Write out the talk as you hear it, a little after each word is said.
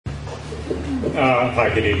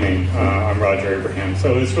Hi, good evening. I'm Roger Abraham.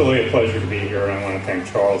 So it's really a pleasure to be here, and I want to thank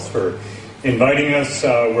Charles for inviting us.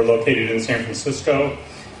 We're located in San Francisco,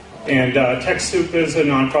 and TechSoup is a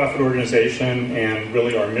nonprofit organization, and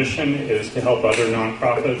really our mission is to help other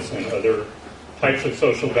nonprofits and other types of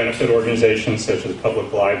social benefit organizations, such as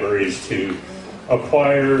public libraries, to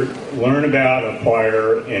learn about,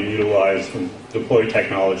 acquire, and utilize and deploy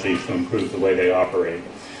technology to improve the way they operate.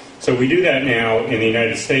 So we do that now in the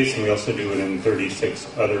United States, and we also do it in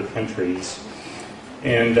 36 other countries.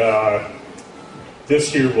 And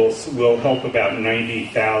this year we'll help about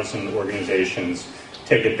 90,000 organizations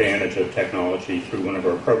take advantage of technology through one of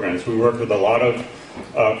our programs. We work with a lot of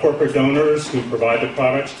corporate donors who provide the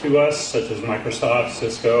products to us, such as Microsoft,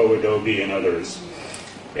 Cisco, Adobe, and others.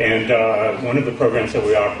 And one of the programs that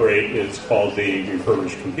we operate is called the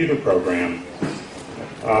Refurbished Computer Program.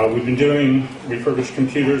 We've been doing refurbished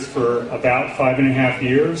computers for about 5.5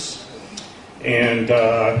 years. And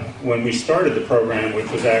when we started the program, which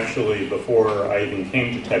was actually before I even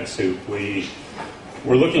came to TechSoup, we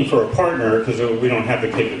were looking for a partner because we don't have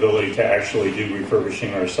the capability to actually do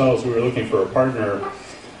refurbishing ourselves. We were looking for a partner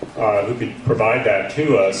who could provide that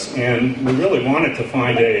to us. And we really wanted to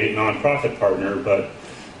find a nonprofit partner, but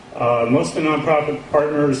most of the nonprofit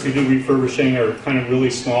partners who do refurbishing are kind of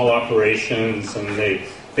really small operations, and they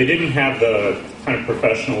didn't have the kind of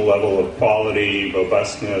professional level of quality,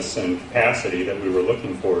 robustness, and capacity that we were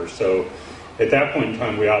looking for. So at that point in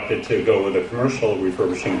time, we opted to go with a commercial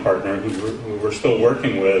refurbishing partner who we're still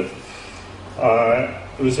working with.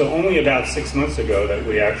 It was only about 6 months ago that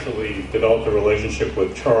we actually developed a relationship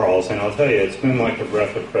with Charles, and I'll tell you, it's been like a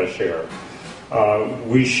breath of fresh air.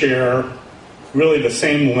 We share really the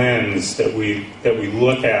same lens that we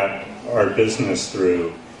look at our business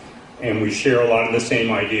through, and we share a lot of the same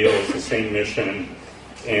ideals, the same mission,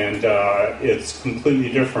 and it's completely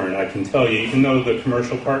different. I can tell you, even though the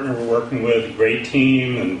commercial partner we're working with, a great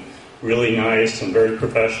team and really nice and very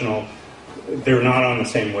professional, they're not on the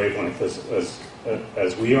same wavelength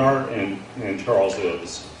as we are, and Charles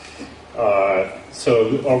is.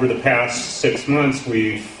 So over the past 6 months,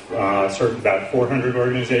 we've served about 400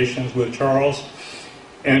 organizations with Charles.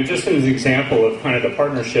 And just as an example of kind of the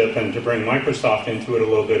partnership, and to bring Microsoft into it a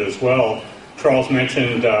little bit as well, Charles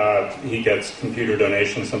mentioned he gets computer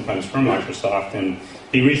donations sometimes from Microsoft, and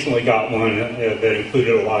he recently got one that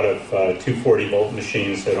included a lot of 240-volt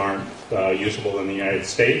machines that aren't usable in the United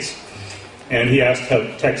States. And he asked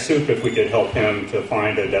TechSoup if we could help him to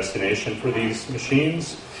find a destination for these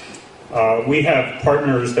machines. We have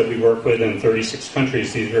partners that we work with in 36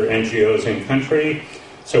 countries. These are NGOs in country.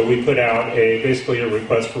 So we put out basically a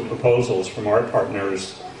request for proposals from our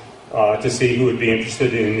partners to see who would be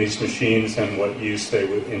interested in these machines and what use they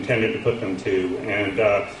intended to put them to.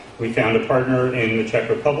 And we found a partner in the Czech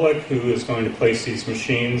Republic who is going to place these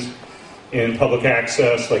machines in public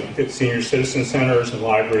access, like senior citizen centers and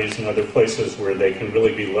libraries and other places where they can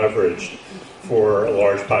really be leveraged for a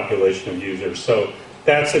large population of users. So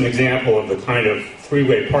that's an example of the kind of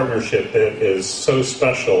three-way partnership that is so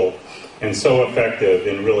special and so effective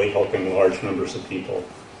in really helping large numbers of people.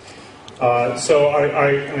 So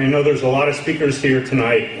I know there's a lot of speakers here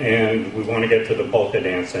tonight, and we want to get to the polka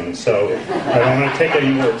dancing. So I don't want to take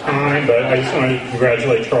any more time, but I just want to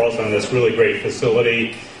congratulate Charles on this really great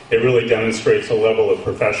facility. It really demonstrates a level of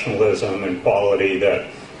professionalism and quality that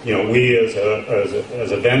we as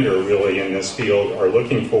a vendor really in this field are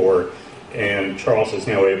looking for, and Charles is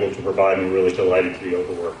now able to provide, and we're really delighted to be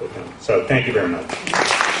able to work with him. So thank you very much.